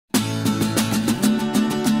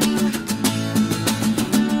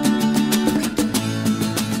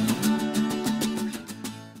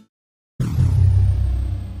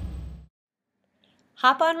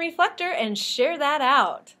Hop on Reflector and share that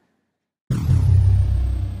out.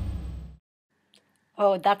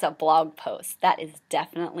 Oh, that's a blog post. That is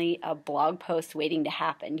definitely a blog post waiting to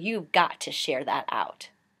happen. You've got to share that out.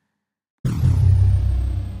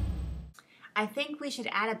 I think we should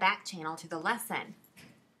add a back channel to the lesson.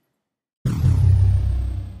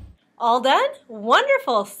 All done?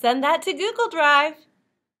 Wonderful. Send that to Google Drive.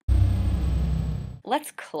 Let's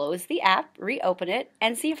close the app, reopen it,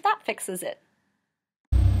 and see if that fixes it.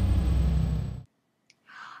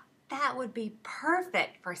 That would be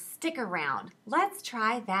perfect for Stick Around. Let's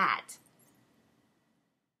try that.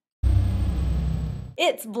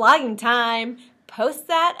 It's blogging time. Post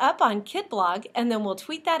that up on KidBlog, and then we'll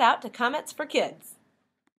tweet that out to Comments for Kids.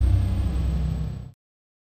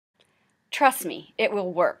 Trust me, it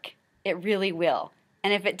will work. It really will.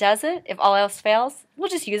 And if it doesn't, if all else fails, we'll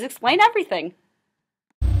just use Explain Everything.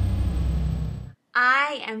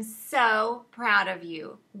 I am so proud of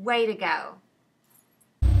you. Way to go.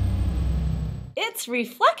 It's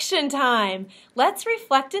reflection time. Let's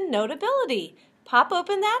reflect in Notability. Pop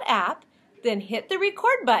open that app, then hit the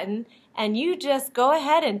record button, and you just go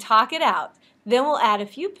ahead and talk it out. Then we'll add a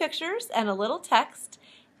few pictures and a little text,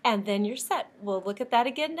 and then you're set. We'll look at that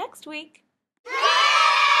again next week.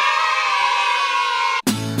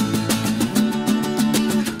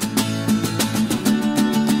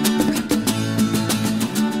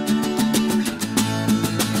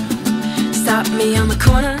 Stop me on the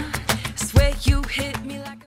corner